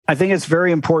I think it's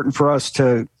very important for us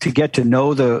to get to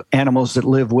know the animals that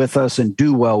live with us and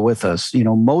do well with us.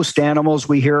 Most animals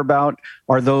we hear about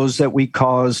are those that we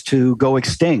cause to go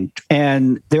extinct.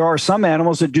 And there are some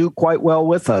animals that do quite well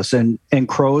with us, and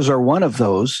crows are one of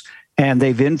those. And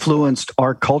they've influenced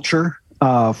our culture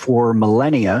for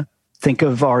millennia. Think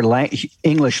of our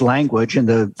English language and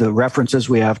the references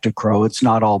we have to crow. It's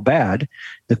not all bad.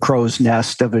 The crow's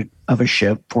nest of a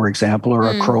ship, for example, or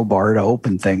a crowbar to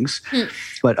open things.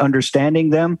 But understanding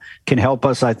them can help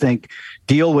us, I think,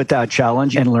 deal with that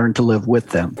challenge and learn to live with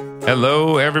them.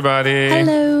 Hello, everybody.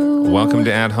 Hello. Welcome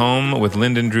to At Home with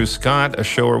Lyndon Drew Scott, a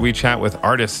show where we chat with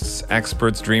artists,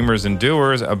 experts, dreamers, and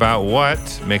doers about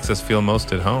what makes us feel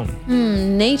most at home.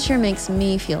 Nature makes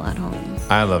me feel at home.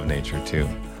 I love nature, too.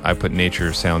 I put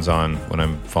nature sounds on when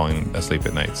I'm falling asleep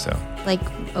at night, so. Like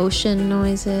ocean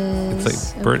noises.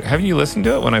 It's like bird. Haven't you listened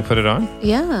to it when I put it on?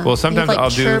 Yeah. Well, sometimes like I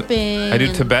do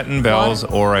chirping Tibetan bells,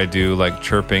 or I do like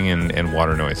chirping and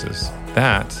water noises.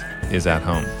 That is at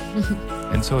home.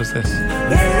 And so is this.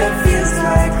 Yeah, it feels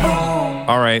like home.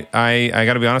 All right, I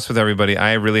got to be honest with everybody.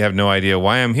 I really have no idea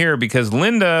why I'm here because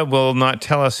Linda will not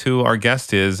tell us who our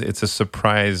guest is. It's a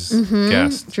surprise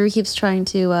guest. Drew keeps trying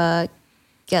to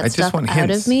get stuff want out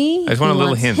hints. of me. I just want a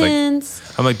little hint. Hints.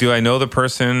 Like, I'm like, do I know the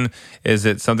person? Is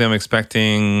it something I'm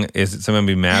expecting? Is it something I'm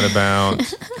be mad about?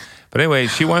 But anyway,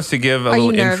 she wants to give a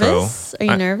little intro. Are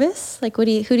you nervous? Like, who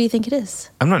do you think it is?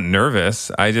 I'm not nervous.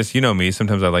 I just, me,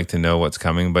 sometimes I like to know what's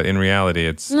coming, but in reality,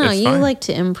 it's you fine. like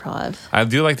to improv. I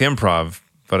do like to improv,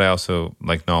 but I also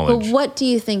like knowledge. But what do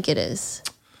you think it is?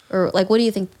 Or, like, what do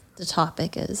you think the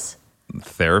topic is?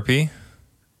 Therapy?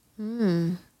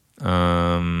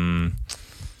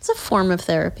 It's a form of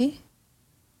therapy.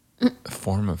 A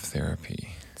form of therapy.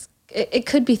 It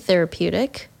could be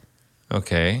therapeutic.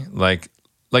 Okay. Like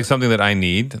something that I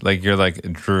need? Like you're like,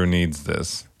 Drew needs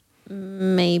this.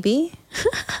 Maybe.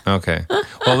 Okay.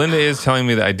 Well, Linda is telling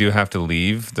me that I do have to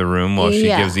leave the room while she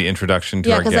gives the introduction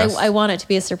to our guest. Yeah, because I want it to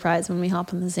be a surprise when we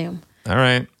hop on the Zoom. All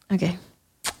right. Okay.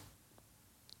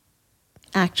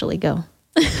 Actually, go.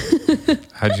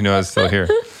 How'd you know I was still here?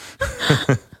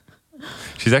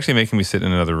 She's actually making me sit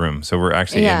in another room, so we're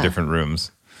actually in different rooms.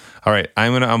 All right,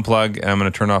 I'm going to unplug and I'm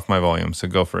going to turn off my volume, so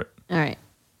go for it. All right.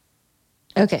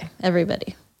 Okay,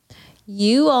 everybody.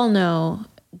 You all know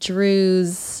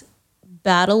Drew's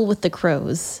battle with the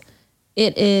crows.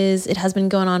 It has been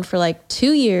going on for like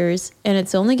 2 years, and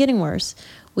it's only getting worse.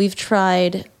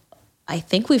 I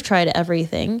think we've tried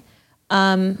everything.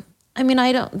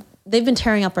 They've been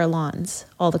tearing up our lawns,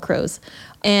 all the crows.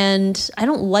 And I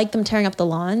don't like them tearing up the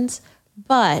lawns,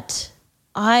 but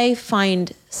I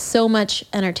find so much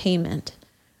entertainment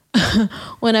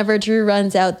whenever Drew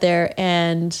runs out there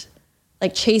and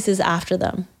like chases after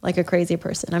them like a crazy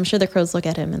person. I'm sure the crows look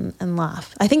at him and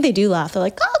laugh. I think they do laugh. They're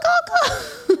like, go,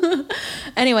 go, go.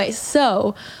 Anyway,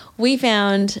 so we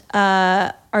found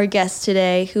our guest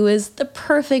today who is the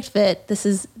perfect fit. This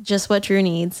is just what Drew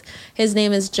needs. His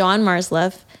name is John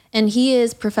Marzluff, and he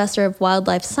is professor of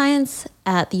wildlife science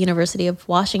at the University of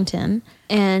Washington.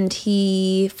 And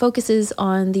he focuses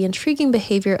on the intriguing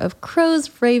behavior of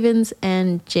crows, ravens,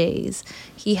 and jays.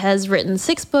 He has written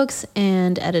 6 books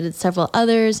and edited several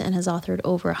others and has authored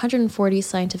over 140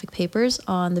 scientific papers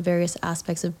on the various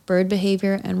aspects of bird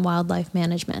behavior and wildlife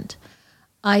management.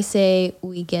 I say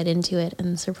we get into it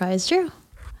and surprise Drew.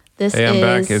 Hey, I'm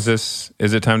back. Is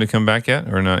it time to come back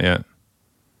yet or not yet?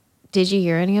 Did you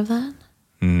hear any of that?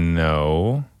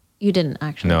 No. You didn't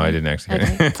actually. No, I didn't actually.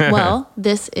 Okay. Well,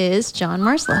 this is John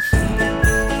Marzluff.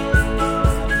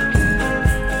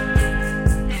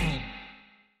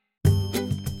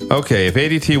 Okay, if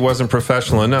ADT wasn't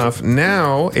professional enough,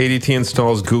 now ADT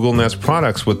installs Google Nest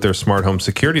products with their smart home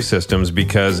security systems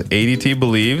because ADT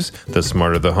believes the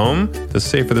smarter the home, the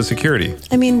safer the security.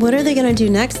 I mean, what are they going to do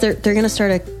next? They're going to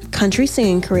start a country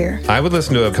singing career. I would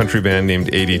listen to a country band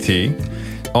named ADT.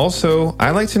 Also, I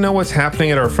like to know what's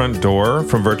happening at our front door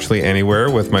from virtually anywhere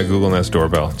with my Google Nest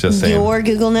doorbell. Just saying. Your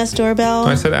Google Nest doorbell?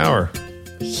 I said our.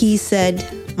 He said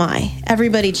my.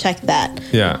 Everybody check that.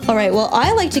 Yeah. All right, well,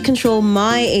 I like to control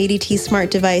my ADT smart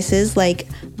devices like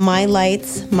my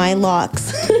lights, my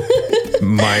locks.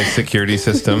 My security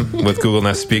system with Google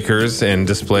Nest speakers and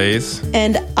displays.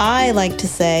 And I like to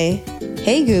say,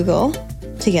 hey, Google,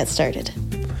 to get started.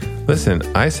 Listen,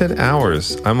 I said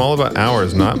ours. I'm all about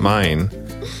ours, not mine.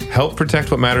 Help protect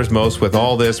what matters most with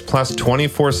all this, plus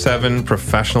 24/7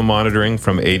 professional monitoring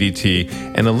from ADT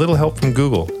and a little help from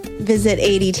Google. Visit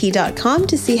ADT.com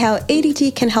to see how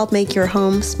ADT can help make your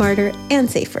home smarter and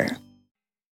safer.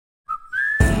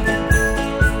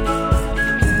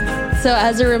 So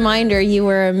as a reminder, you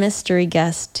were a mystery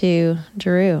guest to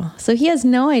Drew. So he has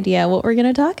no idea what we're going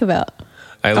to talk about.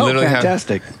 I literally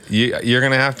fantastic. You're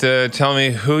going to have to tell me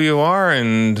who you are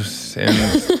and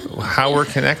how we're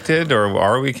connected, or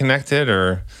are we connected,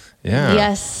 or yeah.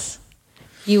 Yes,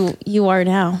 you are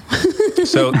now.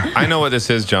 So I know what this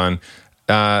is, John.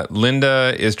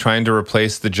 Linda is trying to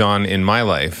replace the John in my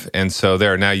life. And so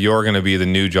now you're going to be the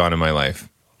new John in my life.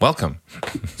 Welcome.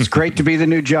 It's great to be the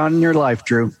new John in your life,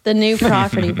 Drew. The new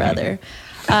property brother.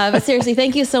 But seriously,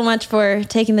 thank you so much for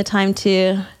taking the time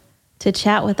to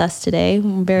chat with us today.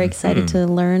 I'm very excited to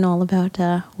learn all about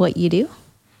what you do.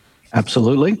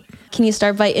 Absolutely. Can you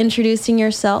start by introducing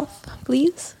yourself,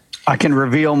 please? I can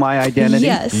reveal my identity.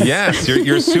 Yes. Yes,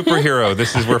 you're a superhero.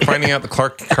 We're finding out the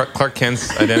Clark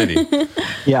Kent's identity.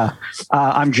 Yeah.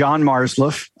 I'm John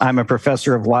Marzluff. I'm a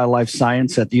professor of wildlife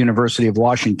science at the University of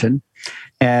Washington.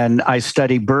 And I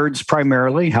study birds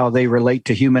primarily, how they relate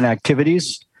to human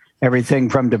activities, everything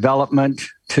from development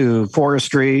to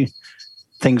forestry,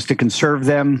 things to conserve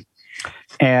them.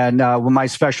 And my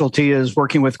specialty is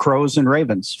working with crows and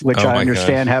ravens, which I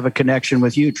understand have a connection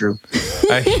with you, Drew.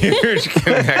 A huge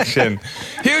connection.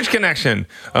 Huge connection.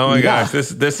 Oh my gosh,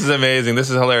 this is amazing. This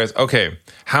is hilarious. Okay,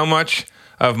 how much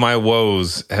of my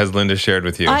woes has Linda shared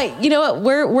with you? You know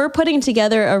what? We're putting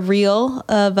together a reel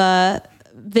of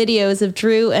videos of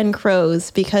Drew and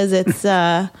crows because it's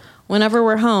whenever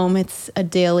we're home, it's a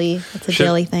daily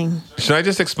thing. Should I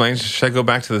just explain? Should I go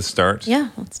back to the start? Yeah,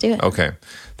 let's do it. Okay.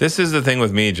 This is the thing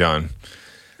with me, John.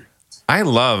 I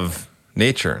love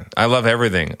nature. I love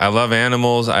everything. I love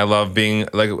animals. I love being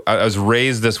I was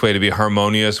raised this way to be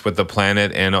harmonious with the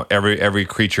planet and every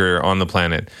creature on the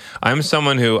planet. I'm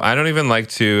someone who I don't even like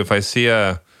to, if I see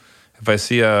a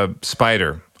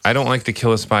spider, I don't like to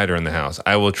kill a spider in the house.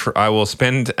 I will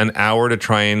spend an hour to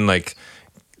try and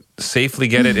safely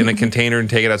get it in a container and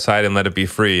take it outside and let it be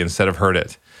free instead of hurt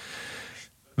it.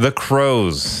 The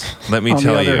crows, let me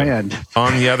tell you.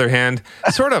 On the other hand,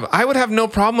 sort of. I would have no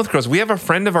problem with crows. We have a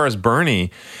friend of ours,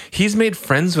 Bernie. He's made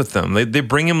friends with them. They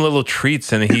bring him little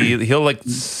treats, and he'll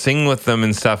sing with them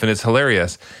and stuff, and it's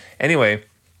hilarious. Anyway,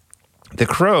 the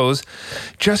crows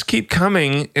just keep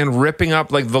coming and ripping up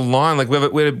the lawn.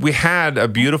 We had a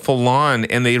beautiful lawn,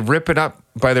 and they rip it up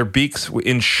by their beaks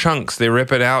in chunks. They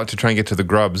rip it out to try and get to the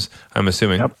grubs, I'm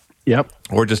assuming. Yep.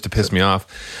 Or just to piss me off.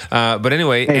 But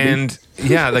anyway, maybe. And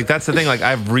yeah, that's the thing.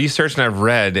 I've researched and I've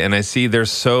read, and I see they're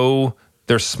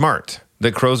smart.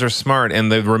 The crows are smart,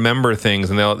 and they remember things,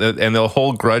 and they'll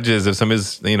hold grudges if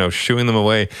somebody's shooing them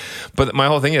away. But my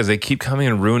whole thing is they keep coming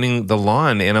and ruining the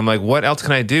lawn, and I'm like, what else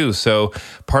can I do? So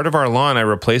part of our lawn, I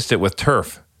replaced it with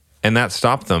turf, and that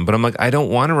stopped them. But I'm like, I don't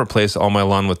want to replace all my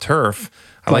lawn with turf.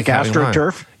 I like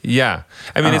AstroTurf? Yeah.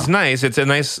 I mean, it's nice. It's a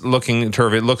nice looking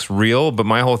turf. It looks real, but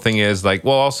my whole thing is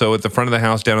also at the front of the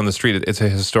house down on the street, it's a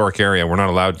historic area. We're not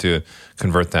allowed to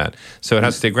convert that. So it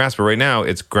has to stay grass. But right now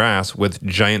it's grass with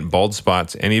giant bald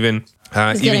spots. And even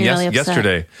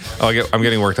yesterday, I'm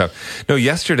getting worked up. No,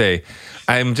 yesterday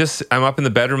I'm up in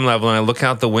the bedroom level and I look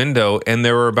out the window and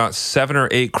there were about 7 or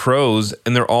 8 crows,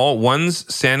 and they're all,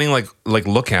 one's standing like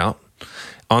lookout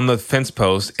on the fence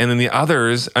post, and then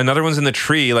another one's in the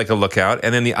tree like a lookout,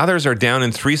 and then the others are down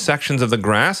in 3 sections of the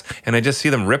grass, and I just see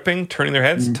them ripping, turning their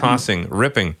heads, tossing,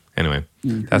 ripping. Anyway,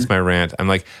 that's my rant. I'm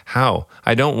like, how?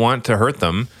 I don't want to hurt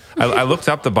them. I looked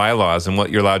up the bylaws and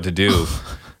what you're allowed to do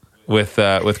with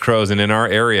crows, and in our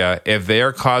area, if they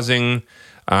are causing,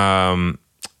 I'll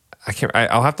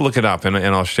have to look it up and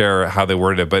I'll share how they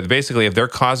worded it, but basically, if they're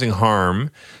causing harm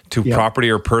to property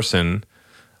or person,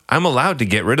 I'm allowed to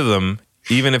get rid of them.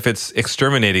 Even if it's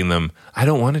exterminating them, I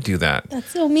don't want to do that.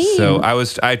 That's so mean. So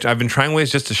I've been trying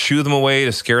ways just to shoo them away,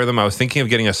 to scare them. I was thinking of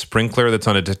getting a sprinkler that's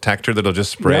on a detector that'll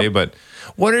just spray. Yep. But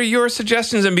what are your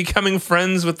suggestions in becoming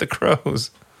friends with the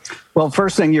crows? Well,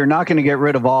 first thing, you're not going to get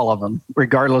rid of all of them,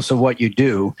 regardless of what you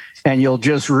do, and you'll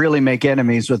just really make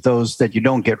enemies with those that you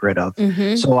don't get rid of.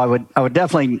 Mm-hmm. So I would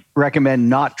definitely recommend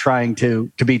not trying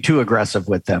to be too aggressive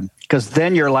with them, because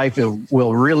then your life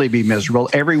will really be miserable.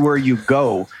 Everywhere you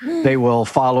go, they will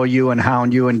follow you and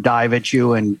hound you and dive at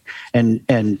you and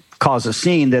cause a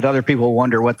scene that other people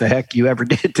wonder what the heck you ever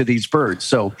did to these birds.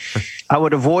 So I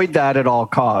would avoid that at all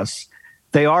costs.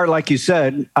 They are, like you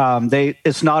said,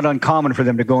 it's not uncommon for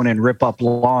them to go in and rip up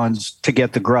lawns to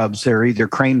get the grubs. They're either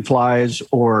crane flies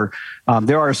or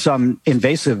there are some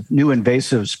new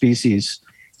invasive species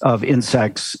of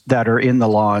insects that are in the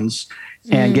lawns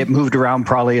and get moved around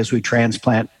probably as we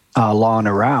transplant lawn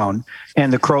around.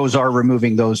 And the crows are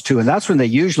removing those too. And that's when they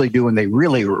usually do when they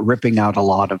really are ripping out a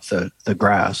lot of the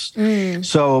grass.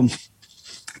 So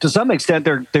to some extent,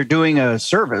 they're doing a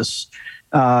service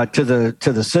to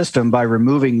the system by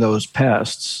removing those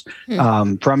pests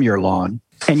from your lawn.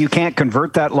 And you can't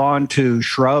convert that lawn to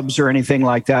shrubs or anything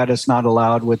like that. It's not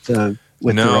allowed with the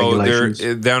regulations.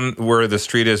 Down where the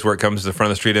street is, where it comes to the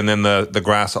front of the street, and then the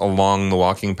grass along the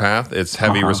walking path, it's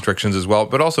heavy restrictions as well.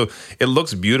 But also, it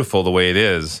looks beautiful the way it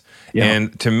is. Yeah.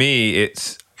 And to me,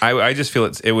 I just feel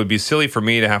it would be silly for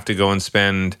me to have to go and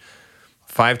spend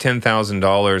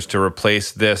 $10,000 to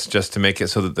replace this just to make it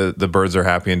so that the birds are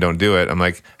happy and don't do it. I'm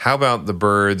like, how about the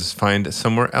birds find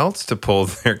somewhere else to pull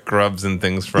their grubs and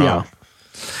things from? Yeah.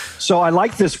 So I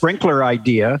like the sprinkler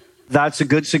idea. That's a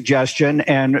good suggestion.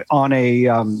 And on a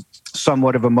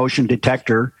somewhat of a motion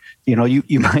detector, you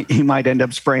might end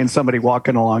up spraying somebody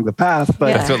walking along the path.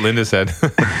 But that's what Linda said.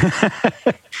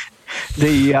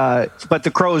 But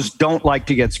the crows don't like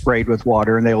to get sprayed with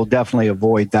water, and they will definitely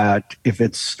avoid that if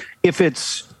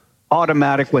it's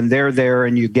automatic when they're there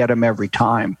and you get them every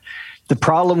time. The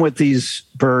problem with these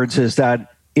birds is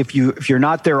that if you're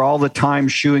not there all the time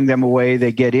shooing them away,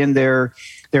 they get in there,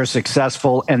 they're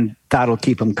successful, and that'll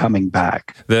keep them coming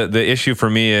back. The issue for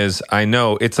me is, I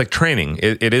know it's like training.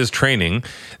 It is training,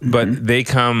 but they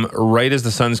come right as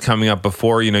the sun's coming up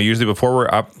before, usually before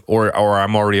we're up or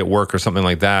I'm already at work or something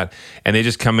like that. And they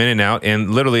just come in and out.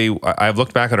 And literally, I've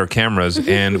looked back at our cameras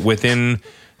and within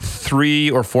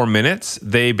 3 or 4 minutes,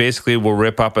 they basically will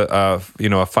rip up a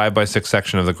 5x6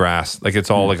 section of the grass. Like it's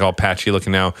all all patchy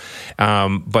looking now.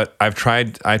 But I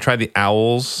tried the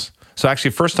owls. So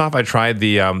actually, first off, I tried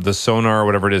the sonar or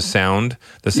whatever it is, the sound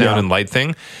and light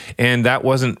thing, and that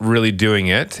wasn't really doing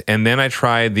it. And then I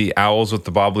tried the owls with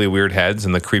the bobbly weird heads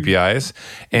and the creepy eyes,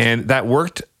 and that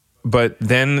worked. But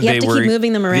then you have to keep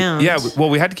moving them around.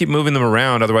 We had to keep moving them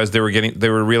around, otherwise they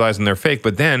were realizing they're fake.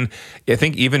 But then I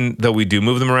think even though we do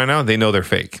move them around now, they know they're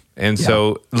fake. And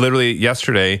so literally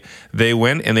yesterday they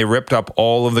went and they ripped up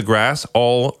all of the grass,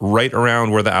 all right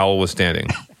around where the owl was standing.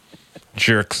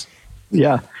 Jerks.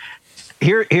 Yeah.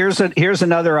 Here's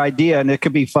another idea, and it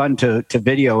could be fun to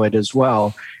video it as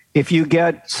well. If you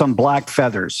get some black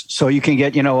feathers, so you can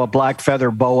get a black feather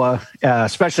boa,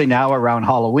 especially now around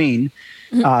Halloween.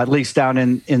 At least down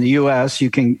in the U.S.,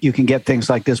 you can get things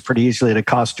like this pretty easily at a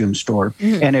costume store.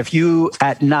 And if you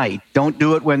at night, don't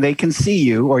do it when they can see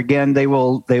you, or again they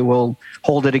will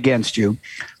hold it against you,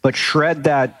 but shred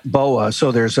that boa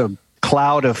so there's a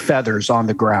cloud of feathers on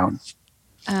the ground.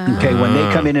 Okay, when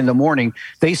they come in the morning,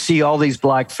 they see all these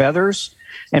black feathers.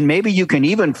 And maybe you can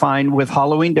even find with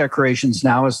Halloween decorations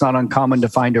now, it's not uncommon to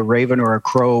find a raven or a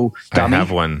crow dummy. I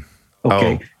have one.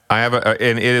 Okay. Oh. I have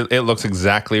and it looks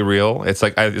exactly real. It's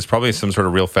like it's probably some sort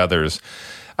of real feathers.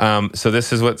 So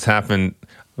this is what's happened.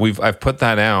 I've put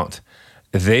that out.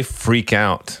 They freak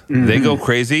out. They go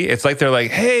crazy. It's like they're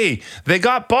like, "Hey, they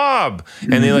got Bob,"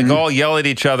 and they all yell at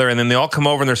each other, and then they all come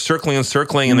over and they're circling,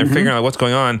 and they're figuring out what's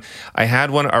going on. I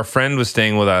had one. Our friend was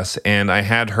staying with us, and I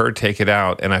had her take it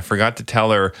out, and I forgot to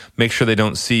tell her, make sure they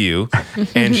don't see you.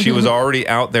 And she was already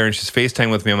out there, and she's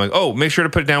FaceTime with me. I'm like, "Oh, make sure to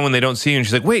put it down when they don't see you." And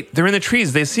she's like, "Wait, they're in the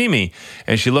trees. They see me."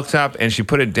 And she looked up and she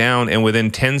put it down, and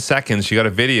within 10 seconds, she got a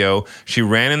video. She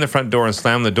ran in the front door and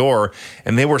slammed the door,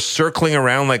 and they were circling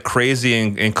around like crazy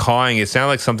and cawing. It sounded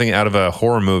like something out of a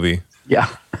horror movie. Yeah.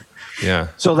 Yeah.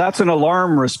 So that's an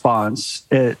alarm response.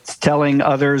 It's telling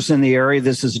others in the area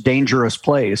this is a dangerous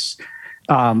place.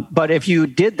 But if you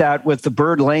did that with the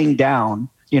bird laying down,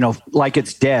 like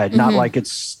it's dead, not like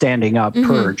it's standing up,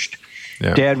 perched,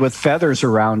 dead with feathers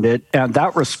around it, and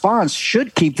that response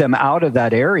should keep them out of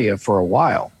that area for a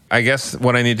while. I guess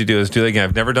what I need to do is do it again.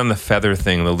 I've never done the feather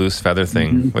thing, the loose feather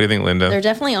thing. What do you think, Linda? They're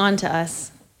definitely on to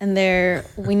us. And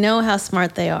we know how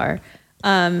smart they are.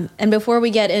 And before we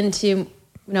get into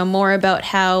more about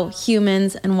how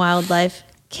humans and wildlife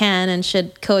can and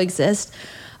should coexist,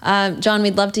 John,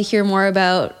 we'd love to hear more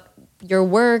about your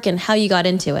work and how you got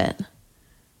into it.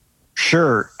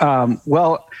 Sure.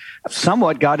 Well,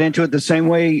 somewhat got into it the same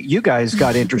way you guys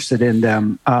got interested in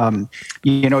them.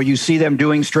 You see them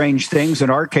doing strange things. In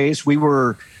our case, we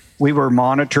were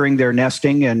monitoring their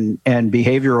nesting and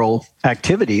behavioral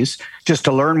activities just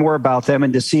to learn more about them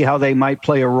and to see how they might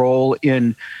play a role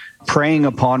in preying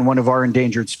upon one of our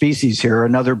endangered species here,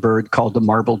 another bird called the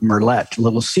marbled murrelet, a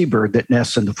little seabird that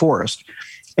nests in the forest.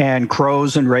 And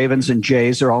crows and ravens and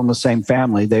jays are all in the same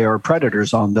family. They are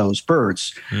predators on those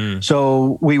birds.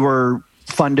 So we were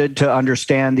funded to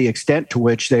understand the extent to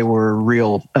which they were a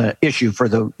real issue for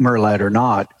the murrelet or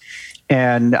not.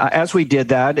 And as we did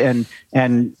that,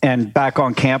 and back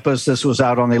on campus, this was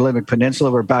out on the Olympic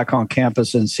Peninsula. We're back on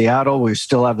campus in Seattle. We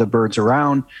still have the birds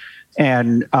around,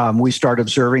 and we start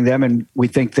observing them, and we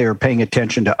think they're paying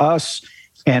attention to us.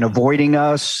 and avoiding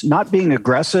us, not being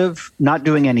aggressive, not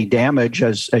doing any damage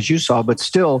as you saw, but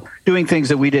still doing things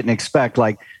that we didn't expect,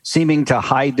 like seeming to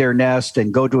hide their nest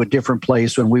and go to a different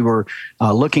place when we were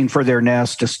looking for their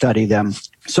nest to study them.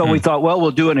 So we thought, well,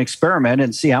 we'll do an experiment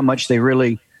and see how much they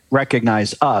really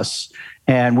recognize us.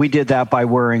 And we did that by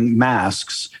wearing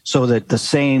masks so that the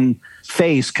same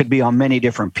face could be on many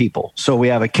different people. So we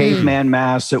have a caveman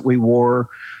mask that we wore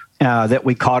that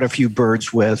we caught a few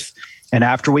birds with. And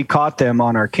after we caught them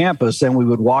on our campus, then we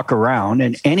would walk around,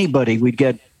 and we'd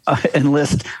get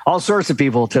enlist all sorts of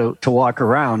people to walk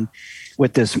around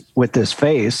with this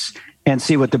face and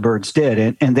see what the birds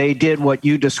did. And they did what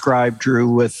you described, Drew,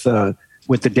 with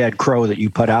the dead crow that you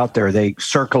put out there. They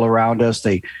circle around us.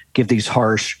 They give these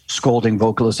harsh, scolding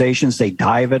vocalizations. They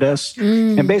dive at us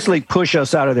and basically push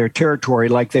us out of their territory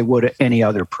like they would any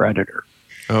other predator.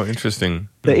 Oh, interesting.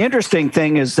 The interesting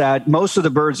thing is that most of the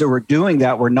birds that were doing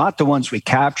that were not the ones we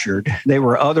captured. They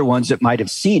were other ones that might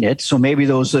have seen it. So maybe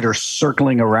those that are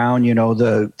circling around,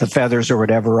 the feathers or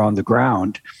whatever on the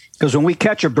ground. Because when we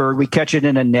catch a bird, we catch it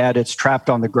in a net. It's trapped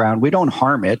on the ground. We don't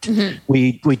harm it.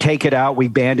 We take it out. We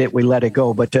band it. We let it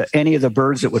go. But to any of the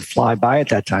birds that would fly by at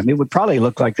that time, it would probably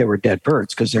look like they were dead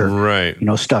birds because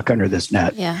they're stuck under this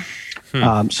net. Yeah.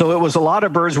 So it was a lot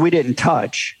of birds we didn't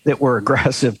touch that were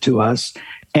aggressive to us.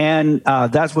 And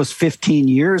that was 15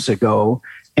 years ago.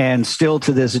 And still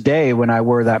to this day, when I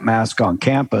wear that mask on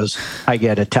campus, I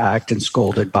get attacked and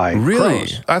scolded by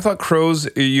crows. I thought crows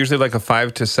usually like a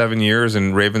 5 to 7 years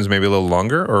and ravens maybe a little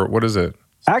longer, or what is it?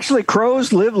 Actually,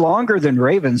 crows live longer than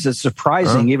ravens. It's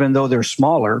surprising, even though they're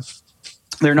smaller.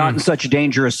 They're not in such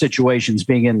dangerous situations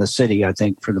being in the city, I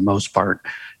think, for the most part.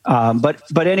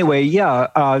 But anyway,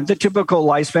 the typical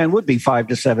lifespan would be 5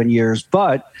 to 7 years.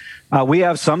 But we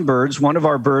have some birds. One of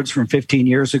our birds from 15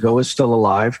 years ago is still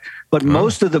alive. But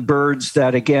most of the birds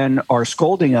that, again, are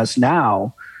scolding us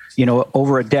now,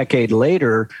 over a decade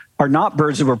later, are not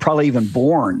birds that were probably even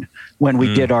born when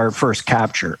we did our first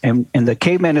capture. And the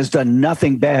caveman has done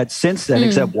nothing bad since then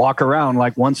except walk around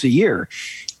like once a year.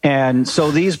 And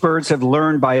so these birds have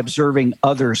learned by observing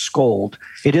others scold.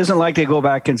 It isn't like they go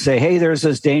back and say, hey, there's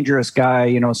this dangerous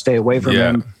guy, stay away from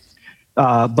him.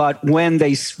 But when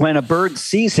a bird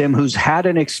sees him who's had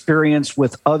an experience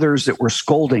with others that were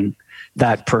scolding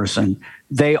that person,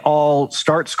 they all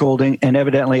start scolding. And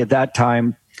evidently at that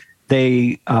time,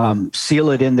 they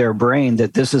seal it in their brain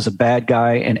that this is a bad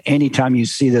guy. And anytime you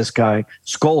see this guy,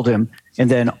 scold him. And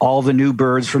then all the new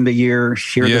birds from the year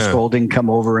hear the scolding, come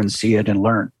over and see it and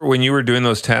learn. When you were doing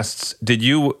those tests, did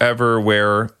you ever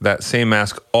wear that same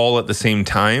mask all at the same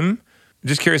time?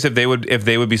 Just curious if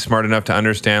they would be smart enough to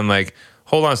understand, like,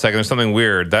 hold on a second, there's something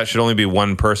weird. That should only be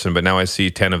one person, but now I see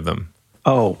 10 of them.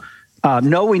 Oh,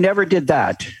 no, we never did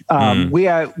that. We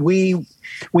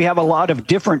have a lot of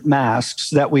different masks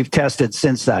that we've tested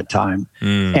since that time.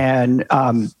 And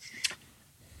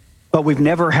but we've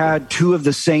never had two of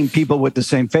the same people with the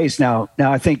same face. Now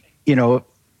I think,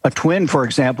 a twin, for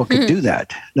example, could do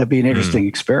that. That'd be an interesting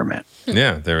experiment.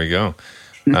 Yeah, there we go.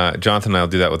 Jonathan and I will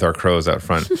do that with our crows out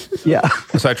front. Yeah.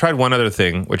 So I tried one other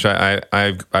thing, which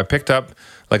I picked up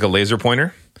like a laser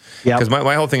pointer. Yeah. Because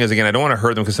my whole thing is, again, I don't want to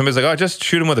hurt them because somebody's like, oh, just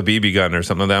shoot them with a BB gun or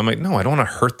something like that. I'm like, no, I don't want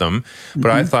to hurt them.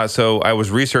 But I thought, so I was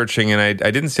researching and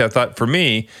I didn't see, I thought for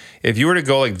me, if you were to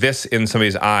go like this in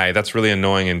somebody's eye, that's really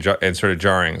annoying and sort of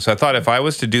jarring. So I thought if I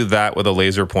was to do that with a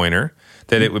laser pointer,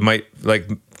 that it might like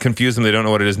confuse them. They don't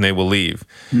know what it is and they will leave.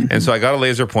 And so I got a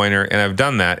laser pointer and I've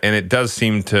done that. And it does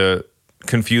seem to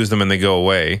confuse them and they go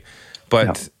away.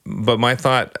 But my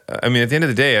thought, I mean, at the end of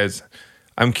the day,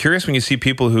 I'm curious when you see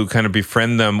people who kind of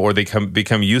befriend them or they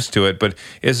become used to it, but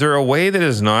is there a way that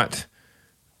is not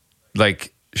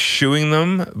like shooing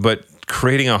them, but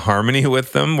creating a harmony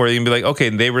with them where you can be like, okay,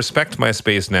 they respect my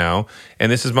space now, and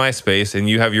this is my space, and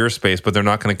you have your space, but they're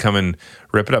not going to come and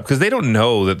rip it up because they don't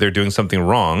know that they're doing something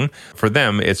wrong. For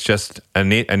them, it's just a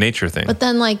nature thing. But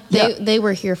then, like, they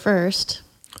were here first.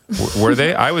 Were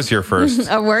they? I was here first.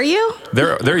 Were you?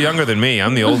 They're younger than me.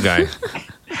 I'm the old guy.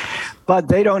 But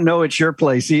they don't know it's your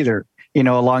place either,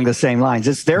 along the same lines.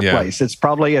 It's their place. It's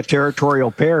probably a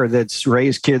territorial pair that's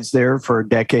raised kids there for a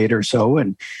decade or so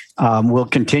and will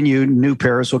continue. New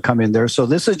pairs will come in there. So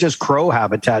this is just crow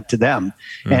habitat to them.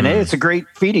 And it's a great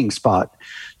feeding spot.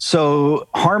 So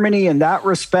harmony in that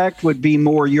respect would be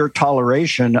more your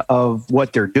toleration of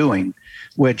what they're doing,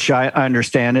 which I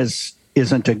understand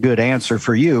isn't a good answer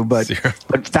for you, but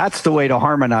that's the way to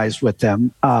harmonize with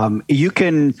them. You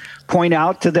can point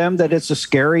out to them that it's a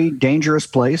scary, dangerous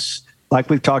place, like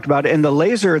we've talked about. And the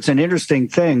laser, it's an interesting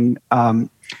thing.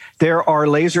 There are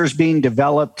lasers being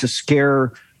developed to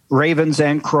scare ravens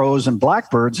and crows and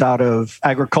blackbirds out of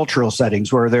agricultural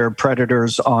settings where they're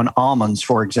predators on almonds,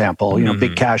 for example,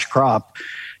 big cash crop.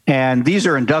 And these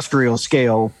are industrial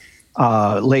scale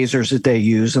lasers that they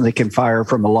use, and they can fire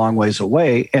from a long ways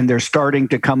away. And they're starting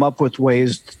to come up with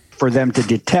ways for them to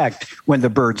detect when the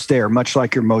bird's there, much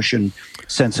like your motion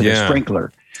sensitive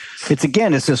sprinkler. It's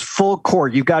this full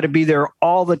court. You've got to be there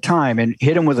all the time and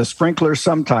hit them with a sprinkler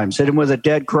sometimes, hit them with a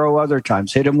dead crow other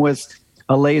times, hit them with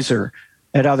a laser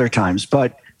at other times.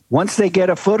 But once they get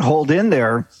a foothold in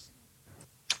there,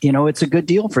 it's a good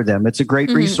deal for them. It's a great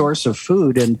resource of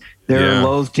food, and they're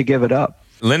loath to give it up.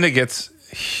 Linda gets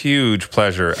huge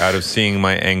pleasure out of seeing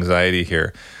my anxiety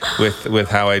here with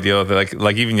how I deal with it.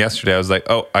 Like even yesterday, I was like,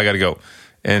 oh, I got to go.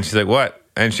 And she's like, what?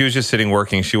 And she was just sitting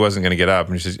working. She wasn't going to get up.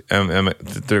 And she's,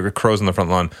 there are crows on the front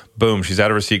lawn. Boom. She's out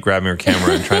of her seat, grabbing her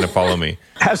camera and trying to follow me.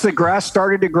 Has the grass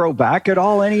started to grow back at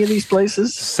all, any of these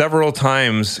places? Several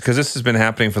times, because this has been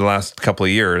happening for the last couple of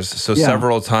years. So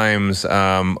several times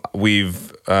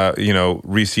we've,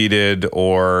 reseeded,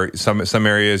 or some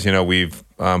areas, we've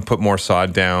put more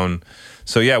sod down.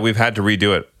 So we've had to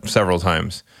redo it several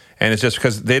times. And it's just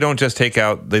because they don't just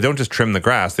trim the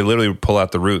grass. They literally pull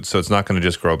out the roots. So it's not going to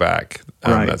just grow back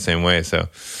that same way. So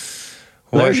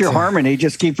there's your harmony.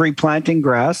 Just keep replanting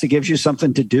grass. It gives you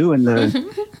something to do in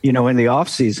the, in the off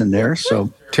season there.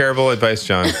 So terrible advice,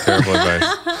 John. Terrible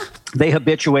advice. They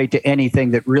habituate to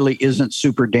anything that really isn't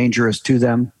super dangerous to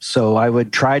them. So I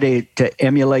would try to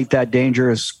emulate that danger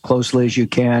as closely as you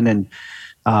can. And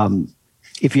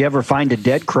if you ever find a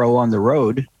dead crow on the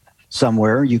road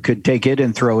somewhere, you could take it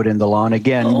and throw it in the lawn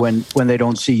again when they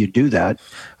don't see you do that.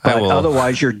 But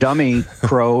otherwise, your dummy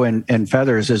crow and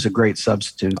feathers is a great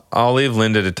substitute. I'll leave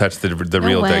Linda to touch the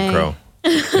real dead crow.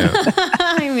 Yeah.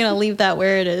 I'm going to leave that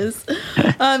where it is.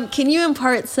 Can you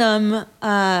impart some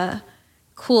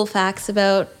cool facts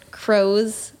about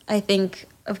crows? I think,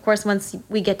 of course, once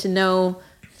we get to know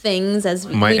things as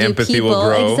we do empathy people, will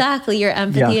grow. Exactly, your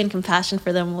empathy and compassion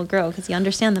for them will grow because you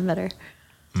understand them better.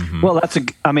 Mm-hmm. Well,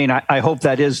 I hope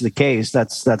that is the case.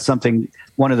 That's something,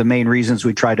 one of the main reasons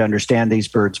we try to understand these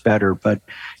birds better. But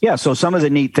so some of the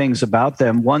neat things about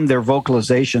them, one, their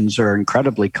vocalizations are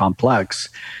incredibly complex.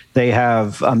 They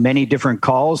have many different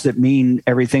calls that mean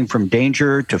everything from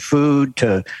danger to food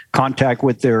to contact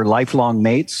with their lifelong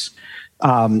mates.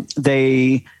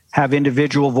 They have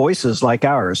individual voices like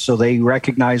ours. So they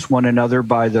recognize one another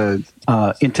by the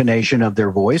intonation of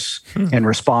their voice and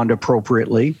respond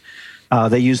appropriately.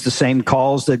 They use the same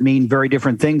calls that mean very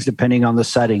different things depending on the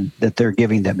setting that they're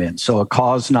giving them in. So a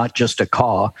caw is not just a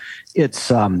caw.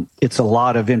 It's a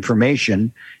lot of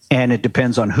information, and it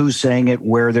depends on who's saying it,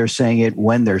 where they're saying it,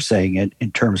 when they're saying it,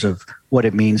 in terms of what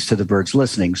it means to the birds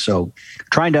listening. So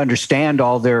trying to understand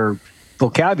all their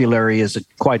vocabulary is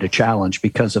quite a challenge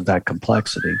because of that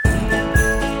complexity.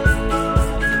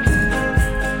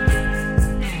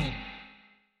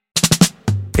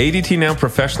 ADT now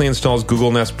professionally installs Google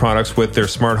Nest products with their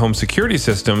smart home security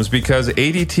systems because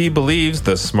ADT believes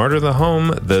the smarter the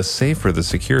home, the safer the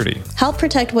security. Help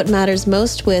protect what matters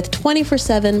most with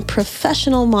 24/7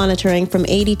 professional monitoring from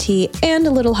ADT and a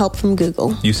little help from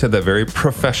Google. You said that very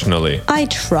professionally. I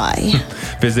try.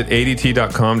 Visit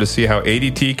ADT.com to see how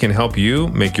ADT can help you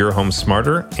make your home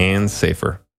smarter and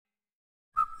safer.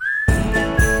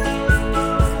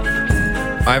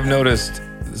 I've noticed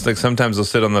it's like sometimes they'll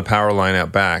sit on the power line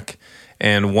out back,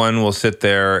 and one will sit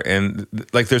there, and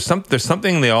like there's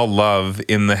something they all love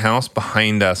in the house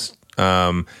behind us,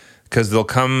 because they'll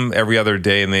come every other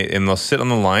day and they'll sit on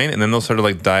the line, and then they'll sort of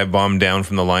like dive bomb down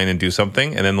from the line and do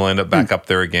something, and then they'll end up back up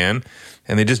there again,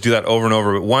 and they just do that over and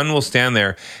over. But one will stand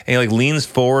there and he like leans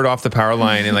forward off the power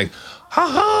line and like, ha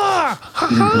ha, ha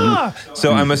ha.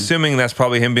 So I'm assuming that's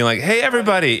probably him being like, hey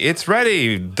everybody, it's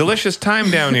ready, delicious time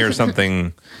down here, or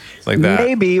something. Like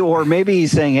that. Maybe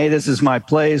he's saying, hey, this is my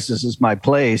place,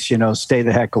 stay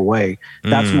the heck away.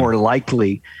 That's more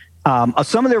likely.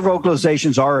 Some of their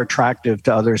vocalizations are attractive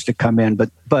to others to come in,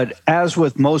 but as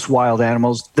with most wild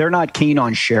animals, they're not keen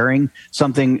on sharing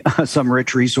some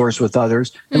rich resource with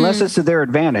others unless it's to their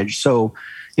advantage. So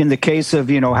in the case of,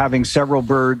 having several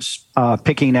birds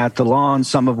picking at the lawn,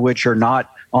 some of which are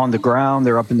not on the ground,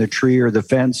 they're up in the tree or the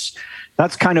fence,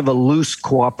 that's kind of a loose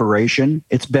cooperation.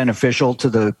 It's beneficial to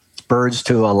the birds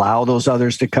to allow those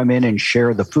others to come in and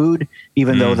share the food,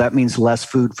 even though that means less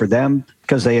food for them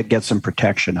because they get some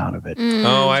protection out of it.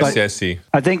 Oh, I see.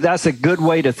 I think that's a good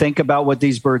way to think about what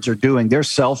these birds are doing. They're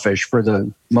selfish for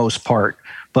the most part,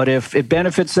 but if it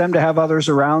benefits them to have others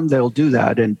around, they'll do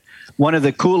that. And one of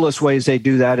the coolest ways they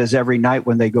do that is every night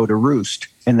when they go to roost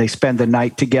and they spend the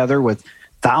night together with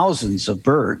thousands of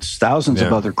birds, thousands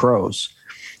of other crows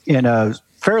in a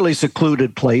fairly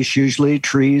secluded place, usually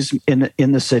trees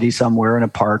in the city somewhere, in a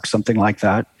park, something like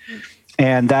that.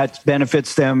 And that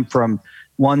benefits them from,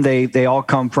 one, they all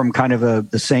come from kind of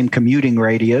the same commuting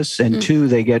radius, and two,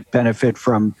 they get benefit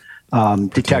from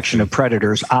detection of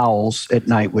predators, owls at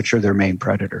night, which are their main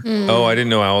predator. Oh, I didn't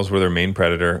know owls were their main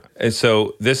predator. And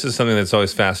so this is something that's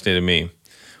always fascinated me.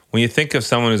 When you think of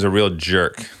someone who's a real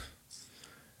jerk,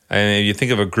 and you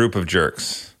think of a group of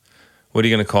jerks, what are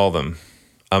you going to call them?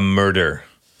 A murder.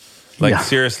 Like,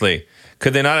 seriously,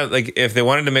 could they not, like, if they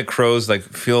wanted to make crows, like,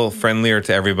 feel friendlier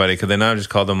to everybody, could they not just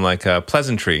call them, like, a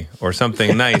pleasantry or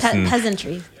something nice?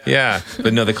 Peasantry. Yeah,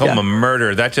 but no, they call them a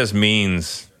murder. That just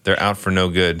means they're out for no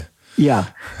good. Yeah.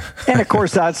 And of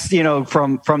course, that's,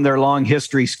 from their long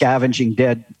history scavenging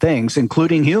dead things,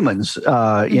 including humans, in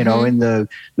the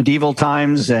medieval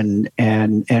times and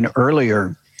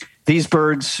earlier. These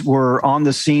birds were on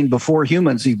the scene before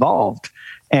humans evolved,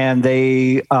 and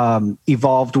they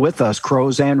evolved with us,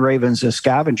 crows and ravens, as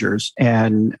scavengers.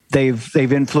 And they've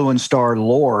influenced our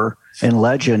lore and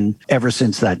legend ever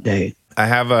since that day. I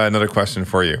have another question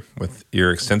for you with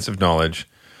your extensive knowledge.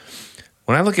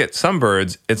 When I look at some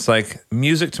birds, it's like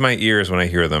music to my ears when I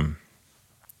hear them.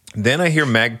 Then I hear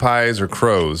magpies or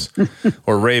crows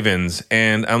or ravens,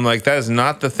 and I'm like, that is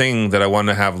not the thing that I want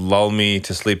to have lull me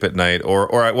to sleep at night. Or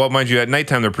well, mind you, at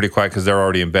nighttime they're pretty quiet because they're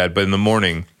already in bed, but in the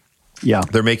morning,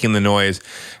 they're making the noise,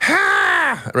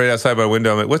 ha! Right outside my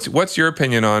window. I'm like, what's your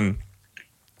opinion on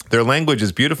their language?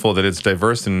 Is beautiful, that it's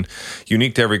diverse and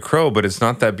unique to every crow, but it's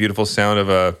not that beautiful sound of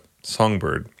a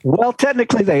songbird. Well,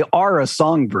 technically they are a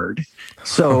songbird.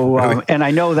 So, Really? and I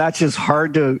know that's just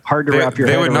hard to wrap your head around.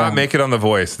 They would not make it on The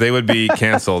Voice. They would be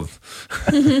canceled.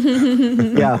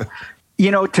 Yeah.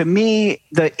 To me,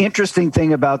 the interesting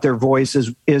thing about their voice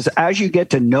is as you get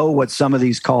to know what some of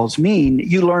these calls mean,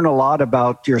 you learn a lot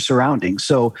about your surroundings.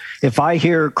 So if I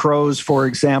hear crows, for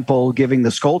example, giving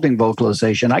the scolding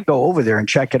vocalization, I go over there and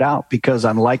check it out because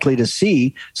I'm likely to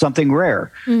see something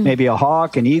rare, maybe a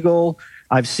hawk, an eagle.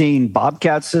 I've seen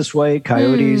bobcats this way,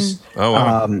 coyotes,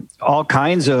 all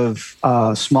kinds of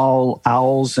small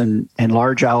owls and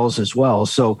large owls as well.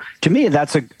 So to me,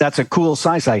 that's a cool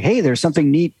sign. It's like, hey, there's something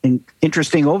neat and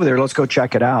interesting over there. Let's go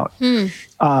check it out.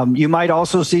 You might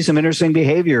also see some interesting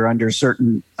behavior under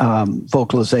certain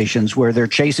vocalizations where they're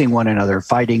chasing one another,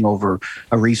 fighting over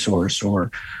a resource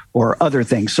or other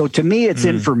things. So to me, it's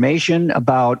information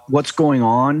about what's going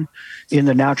on in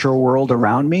the natural world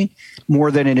around me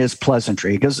more than it is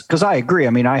pleasantry. Because I agree. I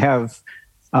mean, I have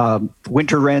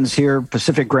winter wrens here,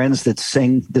 Pacific wrens that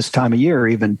sing this time of year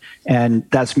even, and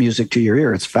that's music to your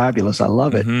ear. It's fabulous. I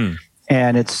love it.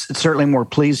 And it's certainly more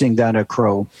pleasing than a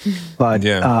crow, but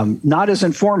not as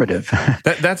informative.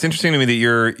 That's interesting to me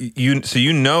that so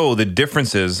you know the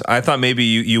differences. I thought maybe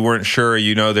you weren't sure.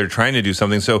 They're trying to do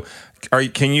something. So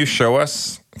can you show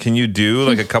us? Can you do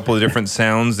like a couple of different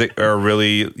sounds that are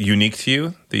really unique to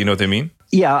you, that you know what they mean?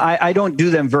 Yeah, I don't do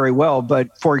them very well.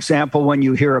 But for example, when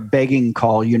you hear a begging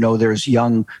call, there's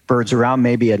young birds around,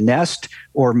 maybe a nest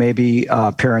or maybe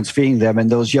parents feeding them. And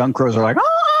those young crows are like,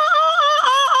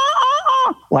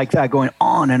 like that, going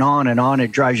on and on and on.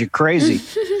 It drives you crazy.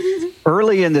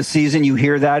 Early in the season, you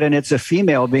hear that, and it's a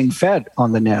female being fed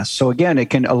on the nest. So again, it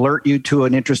can alert you to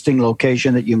an interesting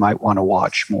location that you might want to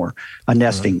watch more, a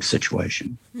nesting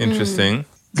situation. Interesting.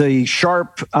 The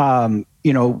sharp,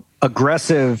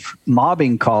 aggressive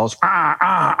mobbing calls,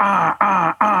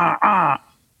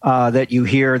 that you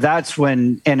hear, that's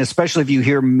when, and especially if you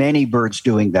hear many birds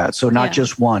doing that, so not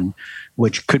just one,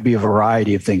 which could be a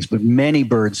variety of things, but many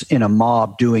birds in a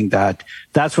mob doing that,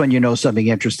 that's when you know something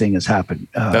interesting has happened.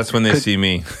 That's when they see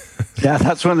me. Yeah,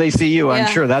 that's when they see you, I'm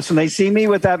sure. That's when they see me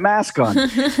with that mask on.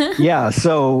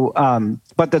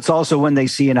 But that's also when they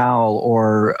see an owl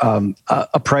or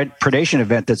a predation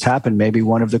event that's happened. Maybe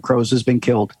one of the crows has been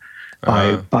killed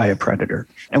by a predator.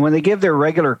 And when they give their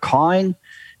regular cawing,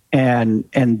 and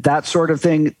that sort of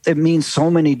thing, it means so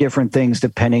many different things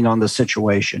depending on the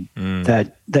situation.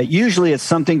 That usually it's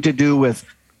something to do with,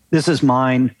 this is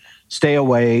mine, stay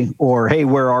away, or hey,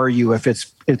 where are you? If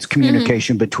it's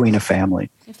communication between a family.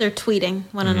 If they're tweeting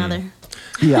one another.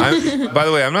 Yeah. By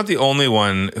the way, I'm not the only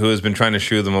one who has been trying to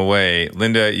shoo them away.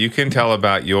 Linda, you can tell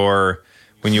about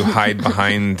when you hide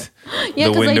behind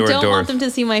the window or door. Yeah, because I don't want them to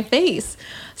see my face.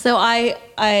 So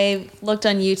I looked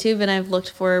on YouTube and I've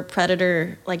looked for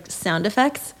predator like sound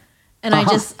effects, and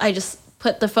I just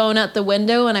put the phone out the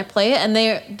window and I play it, and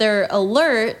they're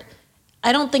alert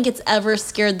I don't think it's ever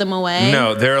scared them away.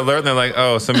 No, they're alert and they're like,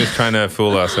 oh, somebody's trying to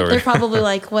fool us over They're here. probably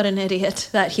like, what an idiot,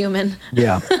 that human.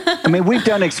 Yeah. I mean, we've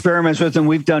done experiments with them.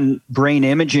 We've done brain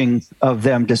imaging of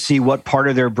them to see what part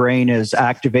of their brain is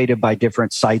activated by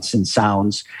different sights and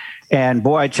sounds. And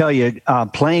boy, I tell you,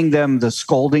 playing them the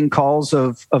scolding calls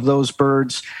of those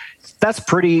birds, that's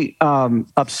pretty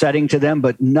upsetting to them,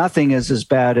 but nothing is as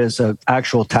bad as an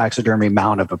actual taxidermy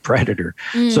mount of a predator.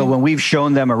 So when we've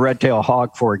shown them a red-tailed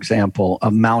hawk, for example,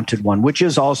 a mounted one, which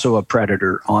is also a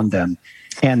predator on them,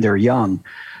 and they're young,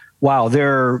 wow,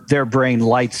 their brain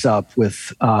lights up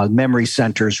with memory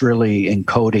centers really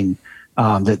encoding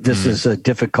that this is a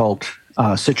difficult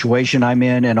situation I'm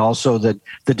in, and also that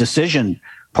the decision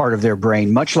part of their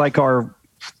brain, much like our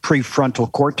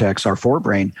prefrontal cortex, our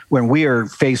forebrain, when we are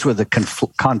faced with a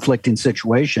conflicting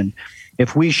situation,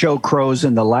 if we show crows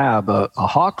in the lab a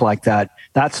hawk like that,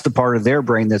 that's the part of their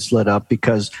brain that's lit up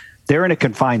because they're in a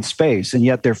confined space and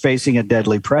yet they're facing a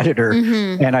deadly predator.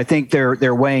 And I think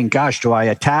they're weighing, gosh, do I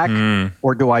attack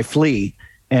or do I flee?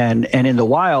 And in the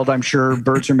wild, I'm sure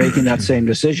birds are making that same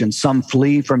decision. Some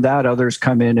flee from that, others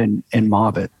come in and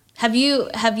mob it. Have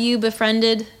you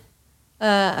befriended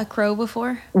a crow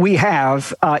before? We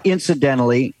have,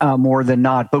 incidentally, more than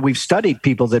not, but we've studied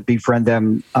people that befriend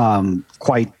them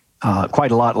quite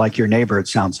a lot, like your neighbor, it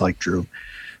sounds like, Drew.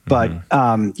 But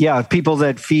people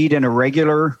that feed in a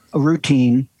regular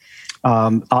routine,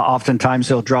 oftentimes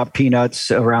they'll drop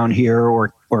peanuts around here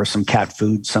or some cat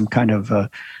food, some kind of a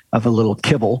little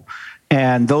kibble.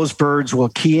 And those birds will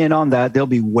key in on that. They'll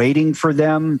be waiting for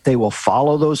them. They will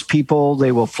follow those people.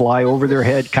 They will fly over their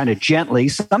head kind of gently,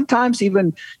 sometimes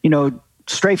even,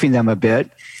 strafing them a bit,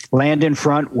 land in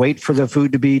front, wait for the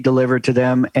food to be delivered to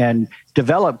them, and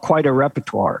develop quite a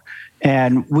repertoire.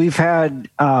 And we've had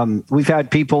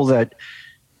people that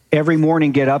every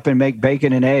morning get up and make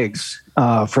bacon and eggs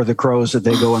for the crows that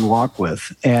they go and walk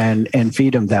with and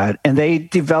feed them that. And they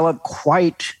develop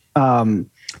quite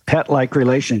pet-like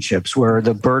relationships where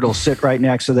the bird will sit right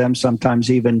next to them, sometimes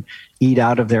even eat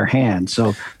out of their hand.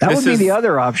 So that would be the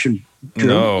other option. Drew.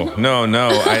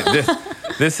 No.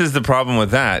 This is the problem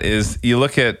with that is you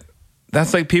look at,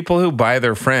 that's like people who buy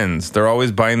their friends. They're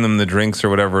always buying them the drinks or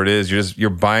whatever it is. You're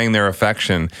buying their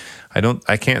affection.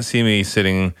 I can't see me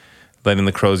letting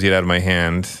the crows eat out of my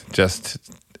hand just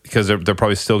because they're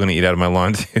probably still going to eat out of my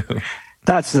lawn too.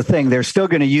 That's the thing. They're still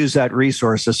going to use that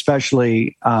resource,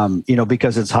 especially,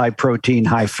 because it's high protein,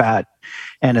 high fat,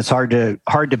 and it's hard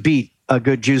to beat a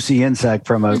good juicy insect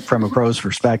from a crow's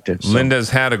perspective. So.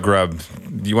 Linda's had a grub.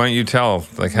 Why don't you tell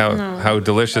how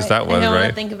delicious that was, I don't right? want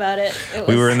to think about it.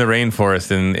 We were in the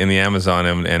rainforest in the Amazon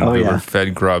and we were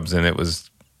fed grubs and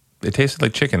it tasted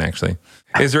like chicken actually.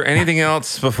 Is there anything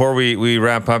else before we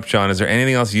wrap up, John? Is there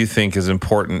anything else you think is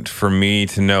important for me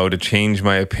to know to change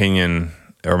my opinion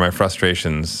or my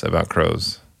frustrations about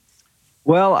crows?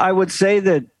 Well, I would say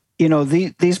that,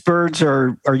 these birds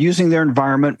are using their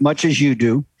environment much as you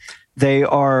do. They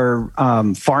are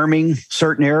farming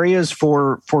certain areas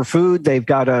for food. They've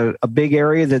got a big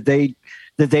area that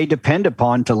they depend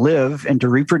upon to live and to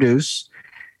reproduce.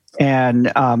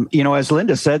 And, as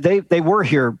Linda said, they were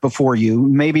here before you,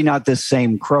 maybe not this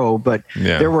same crow, but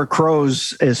there were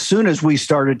crows as soon as we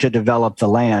started to develop the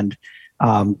land.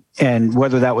 And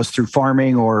whether that was through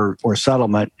farming or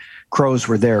settlement, crows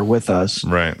were there with us.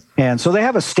 Right. And so they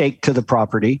have a stake to the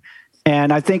property.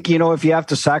 And I think, if you have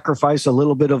to sacrifice a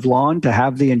little bit of lawn to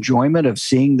have the enjoyment of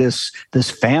seeing this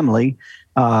family,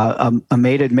 a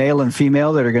mated male and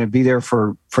female that are going to be there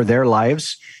for their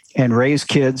lives and raise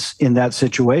kids in that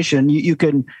situation, you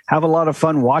can have a lot of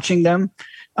fun watching them,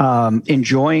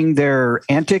 enjoying their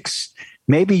antics.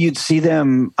 Maybe you'd see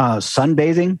them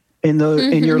sunbathing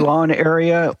in your lawn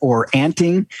area or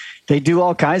anting. They do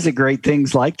all kinds of great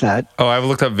things like that. Oh, I've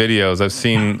looked up videos. I've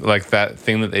seen like that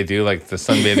thing that they do, like the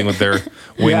sunbathing with their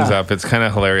wings up. It's kind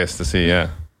of hilarious to see. Yeah.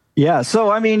 Yeah.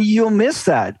 So, you'll miss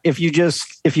that if you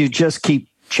just keep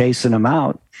chasing them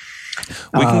out.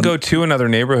 We can go to another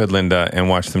neighborhood, Linda, and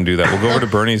watch them do that. We'll go over to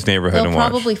Bernie's neighborhood and watch.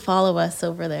 They'll probably follow us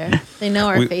over there. They know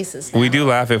our faces now. We do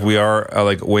laugh if we are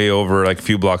way over, like a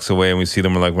few blocks away, and we see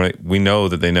them. We're like, we know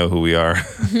that they know who we are.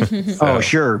 Oh,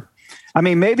 sure.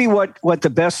 Maybe what the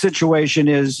best situation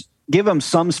is, give them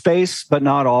some space, but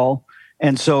not all.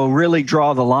 And so really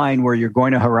draw the line where you're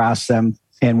going to harass them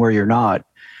and where you're not.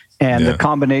 And the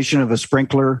combination of a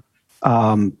sprinkler,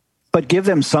 but give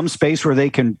them some space where they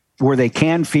can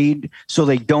feed so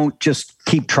they don't just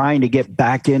keep trying to get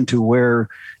back into where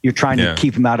you're trying to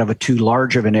keep them out of a too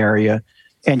large of an area,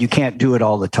 and you can't do it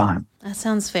all the time. That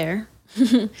sounds fair.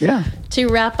 Yeah. To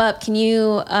wrap up, can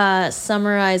you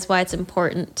summarize why it's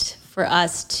important for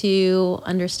us to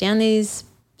understand these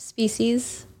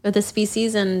species, or the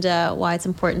species, and why it's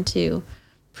important to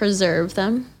preserve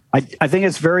them? I think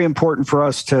it's very important for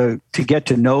us to get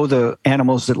to know the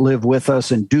animals that live with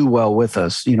us and do well with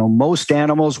us. Most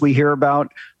animals we hear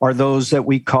about are those that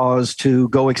we cause to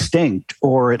go extinct,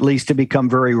 or at least to become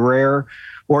very rare,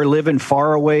 or live in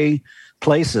faraway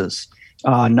places,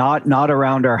 not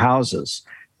around our houses.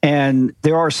 And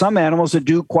there are some animals that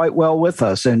do quite well with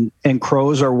us, and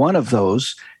crows are one of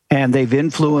those. And they've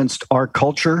influenced our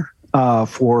culture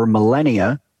for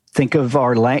millennia. Think of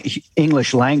our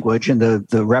English language and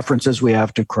the references we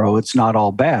have to crow. It's not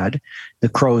all bad. The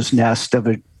crow's nest of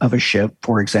a ship,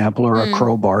 for example, or a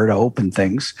crowbar to open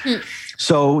things.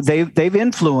 So they've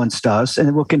influenced us,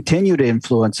 and will continue to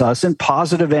influence us in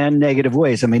positive and negative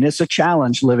ways. I mean, it's a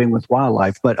challenge living with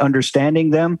wildlife, but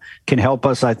understanding them can help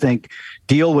us, I think,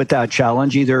 deal with that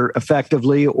challenge either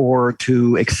effectively or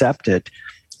to accept it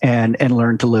and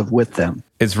learn to live with them.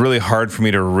 It's really hard for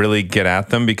me to really get at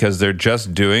them because they're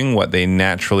just doing what they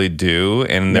naturally do,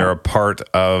 and they're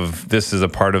this is a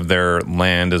part of their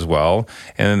land as well.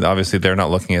 And obviously they're not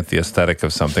looking at the aesthetic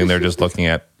of something. They're just looking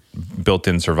at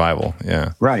built-in survival.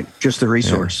 Yeah. Right. Just the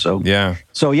resource. Yeah.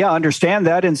 So understand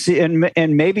that and see,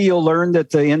 and maybe you'll learn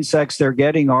that the insects they're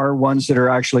getting are ones that are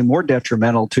actually more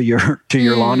detrimental to your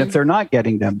lawn if they're not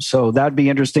getting them. So that'd be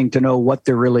interesting to know what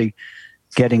they're really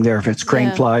getting there, if it's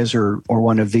crane flies or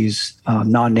one of these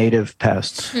non-native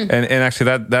pests. And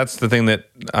actually that's the thing that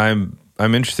I'm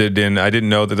interested in. I didn't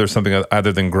know that there's something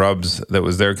other than grubs that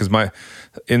was there, because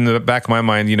in the back of my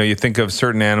mind, you think of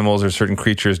certain animals or certain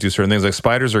creatures do certain things. Like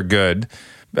spiders are good.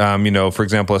 For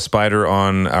example, a spider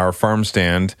on our farm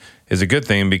stand is a good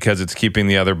thing because it's keeping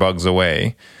the other bugs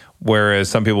away. Whereas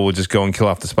some people will just go and kill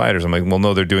off the spiders. I'm like, well,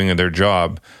 no, they're doing their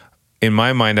job. In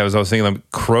my mind, I was thinking,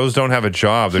 crows don't have a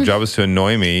job. Their job is to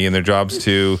annoy me, and their job's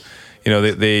to,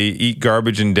 they eat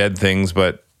garbage and dead things,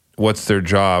 but what's their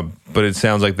job? But it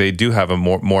sounds like they do have a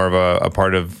more of a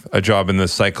part of a job in the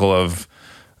cycle of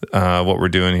what we're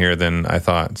doing here than I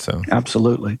thought. So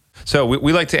absolutely. So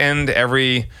we like to end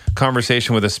every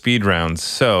conversation with a speed round.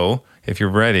 So if you're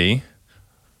ready,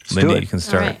 Lindy, you can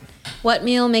start. All right. What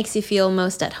meal makes you feel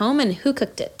most at home, and who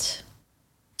cooked it?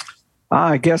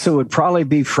 I guess it would probably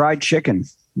be fried chicken.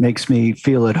 Makes me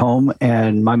feel at home,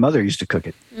 and my mother used to cook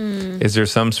it. Is there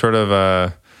some sort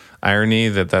of irony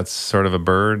that's sort of a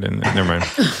bird? And never mind.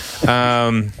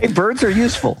 Hey, birds are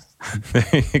useful.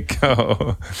 There you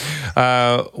go.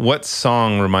 What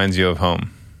song reminds you of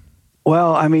home?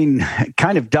 Well, I mean,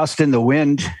 kind of Dust in the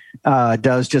Wind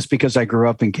does, just because I grew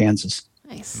up in Kansas.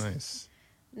 Nice.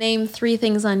 Name 3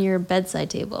 things on your bedside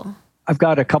table. I've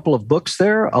got a couple of books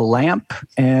there, a lamp,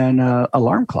 and an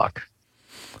alarm clock.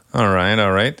 All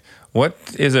right. What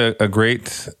is a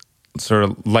great sort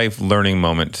of life learning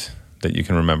moment that you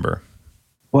can remember?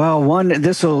 Well,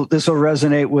 this will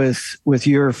resonate with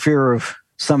your fear of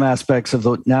some aspects of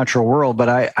the natural world, but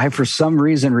I for some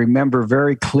reason remember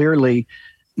very clearly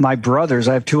my brothers.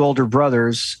 I have 2 older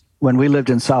brothers. When we lived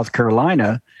in South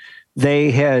Carolina,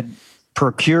 they had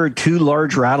procured 2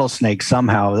 large rattlesnakes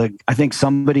somehow. I think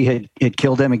somebody had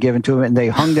killed them and given to them, and they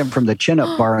hung them from the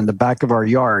chin-up bar in the back of our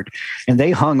yard. And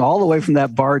they hung all the way from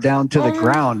that bar down to the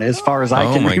ground, as far as I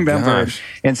can remember. Gosh.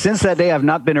 And since that day, I've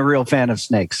not been a real fan of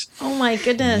snakes. Oh my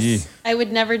goodness. I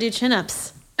would never do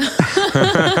chin-ups. Maybe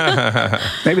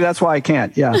that's why I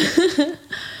can't. Yeah.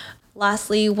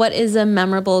 Lastly, what is a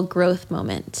memorable growth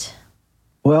moment?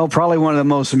 Well, probably one of the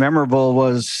most memorable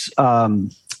was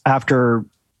after...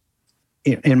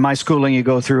 In my schooling, you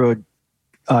go through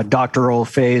a doctoral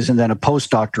phase and then a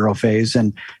postdoctoral phase.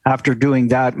 And after doing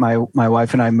that, my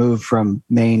wife and I moved from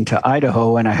Maine to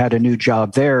Idaho, and I had a new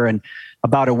job there. And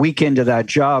about a week into that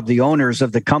job, the owners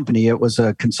of the company, it was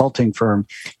a consulting firm,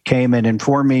 came and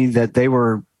informed me that they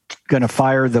were going to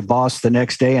fire the boss the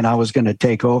next day and I was going to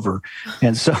take over.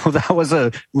 And so that was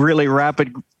a really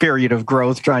rapid period of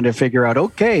growth, trying to figure out,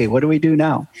 okay, what do we do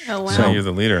now? Oh, wow. So you're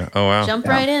the leader. Oh, wow. Jump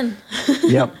right in.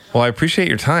 Yep. Well, I appreciate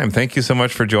your time. Thank you so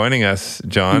much for joining us,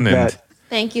 John.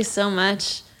 Thank you so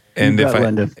much. And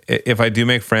if I do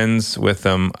make friends with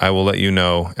them, I will let you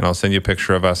know, and I'll send you a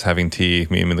picture of us having tea,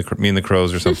 me and the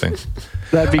crows or something.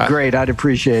 That'd be great. I'd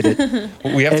appreciate it.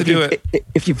 We have to do it.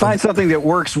 If you find something that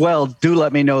works well, do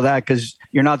let me know that, because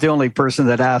you're not the only person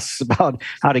that asks about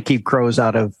how to keep crows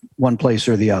out of one place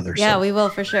or the other. Yeah, we will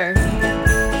for sure.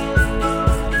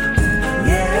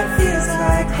 Yeah, it feels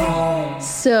like home.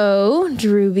 So,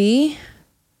 Drewby,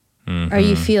 are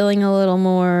you feeling a little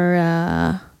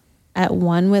more at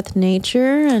one with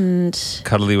nature and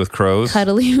cuddly with crows?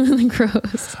 Cuddly with the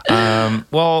crows.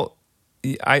 Well,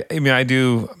 I mean, I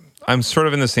do. I'm sort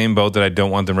of in the same boat that I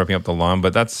don't want them ripping up the lawn,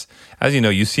 but that's, as you know,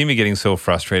 you see me getting so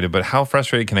frustrated, but how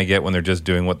frustrated can I get when they're just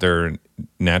doing what they're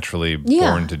naturally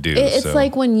born to do? It's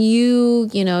like when you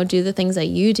do the things that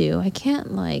you do, I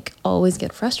can't like always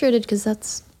get frustrated because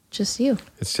that's just you.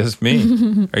 It's just me.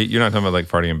 You're not talking about like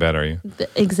farting in bed, are you?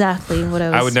 Exactly what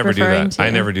I was I would never do that. to. I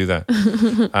never do that.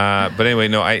 But anyway,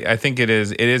 no, I think it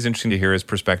is interesting to hear his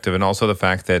perspective, and also the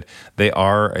fact that they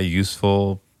are a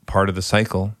useful part of the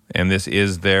cycle, and this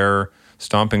is their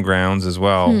stomping grounds as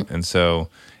well. And so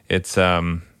it's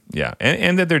and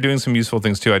that they're doing some useful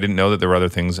things too. I didn't know that there were other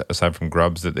things aside from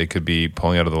grubs that they could be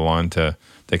pulling out of the lawn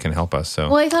that can help us.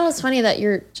 So I thought it was funny that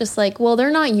you're just like, well,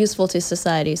 they're not useful to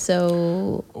society,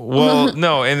 so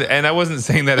no, and I wasn't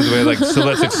saying that as a way like, so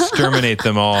let's exterminate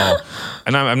them all.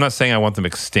 And I'm not saying I want them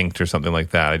extinct or something like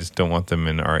that. I just don't want them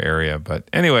in our area. But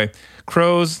anyway,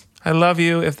 crows, I love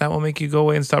you. If that will make you go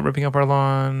away and stop ripping up our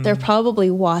lawn. They're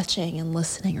probably watching and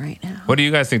listening right now. What do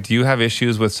you guys think? Do you have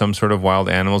issues with some sort of wild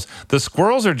animals? The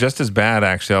squirrels are just as bad,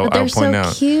 actually. I'll point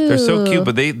out. Cute. They're so cute,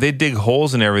 but they dig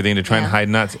holes and everything to try and hide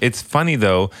nuts. It's funny,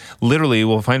 though. Literally,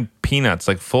 we'll find peanuts,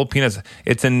 like full peanuts.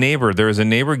 It's a neighbor. There is a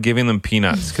neighbor giving them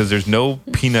peanuts because there's no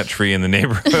peanut tree in the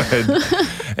neighborhood.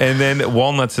 And then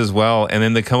walnuts as well. And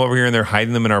then they come over here and they're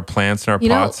hiding them in our plants and our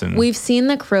pots. And we've seen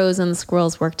the crows and the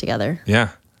squirrels work together. Yeah.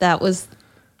 That was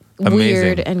amazing.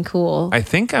 Weird and cool. I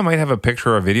think I might have a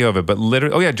picture or a video of it, but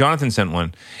literally, Jonathan sent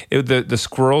one. The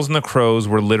squirrels and the crows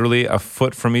were literally a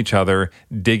foot from each other,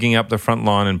 digging up the front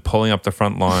lawn and pulling up the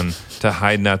front lawn to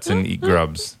hide nuts and eat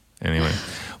grubs. Anyway.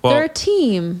 Well, they're a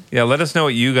team. Yeah, let us know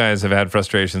what you guys have had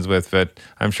frustrations with, but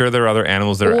I'm sure there are other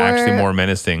animals that are actually more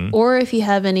menacing. Or if you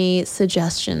have any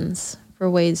suggestions for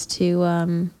ways to, I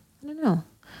don't know,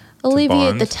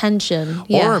 alleviate the tension.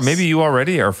 Or maybe you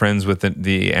already are friends with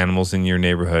the animals in your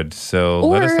neighborhood. So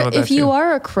let us know about that. Or if you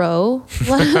are a crow,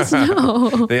 let us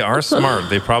know. They are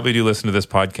smart. They probably do listen to this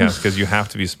podcast because you have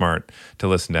to be smart to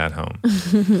listen to At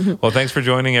Home. Well, thanks for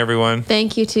joining, everyone.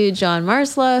 Thank you to John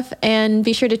Marzluff. And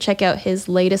be sure to check out his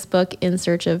latest book, In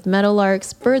Search of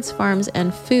Meadowlarks, Birds, Farms,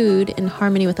 and Food in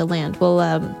Harmony with the Land. We'll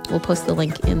post the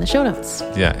link in the show notes.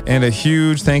 Yeah. And a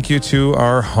huge thank you to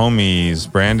our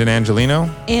homies, Brandon Angelino,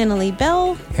 Annalie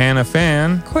Bell, Hannah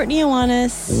Fan, Courtney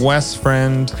Iwanis, Wes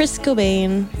Friend, Chris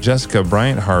Cobain, Jessica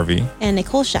Bryant Harvey, and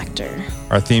Nicole Schechter.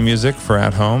 Our theme music for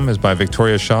At Home is by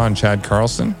Victoria Shaw and Chad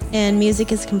Carlson. And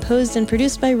music is composed and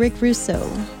produced by Rick Russo.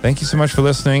 Thank you so much for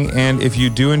listening. And if you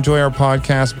do enjoy our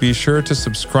podcast, be sure to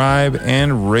subscribe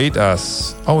and rate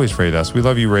us. Always rate us. We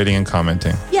love you rating and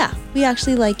commenting. Yeah, we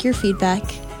actually like your feedback.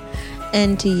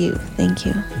 And to you, thank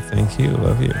you. Thank you.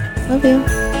 Love you. Love you.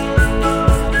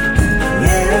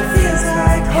 Yeah, it feels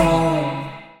like home.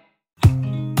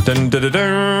 Dun, dun, dun,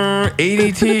 dun.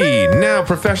 ADT now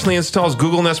professionally installs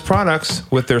Google Nest products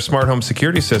with their smart home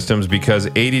security systems because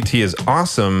ADT is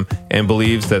awesome and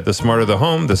believes that the smarter the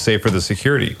home, the safer the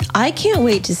security. I can't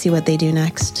wait to see what they do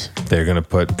next. They're going to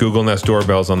put Google Nest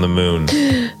doorbells on the moon.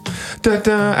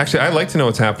 Actually, I'd like to know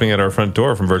what's happening at our front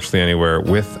door from virtually anywhere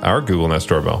with our Google Nest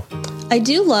doorbell. I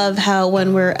do love how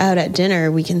when we're out at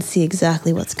dinner, we can see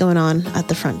exactly what's going on at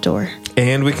the front door.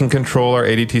 And we can control our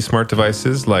ADT smart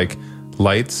devices like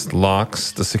lights,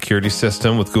 locks, the security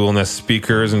system with Google Nest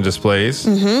speakers and displays.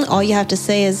 All you have to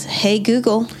say is, "Hey,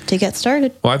 Google," to get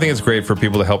started. Well, I think it's great for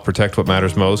people to help protect what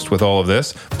matters most with all of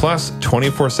this. Plus,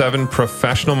 24/7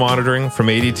 professional monitoring from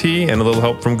ADT and a little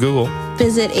help from Google.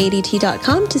 Visit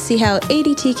ADT.com to see how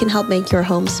ADT can help make your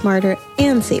home smarter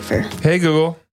and safer. Hey, Google.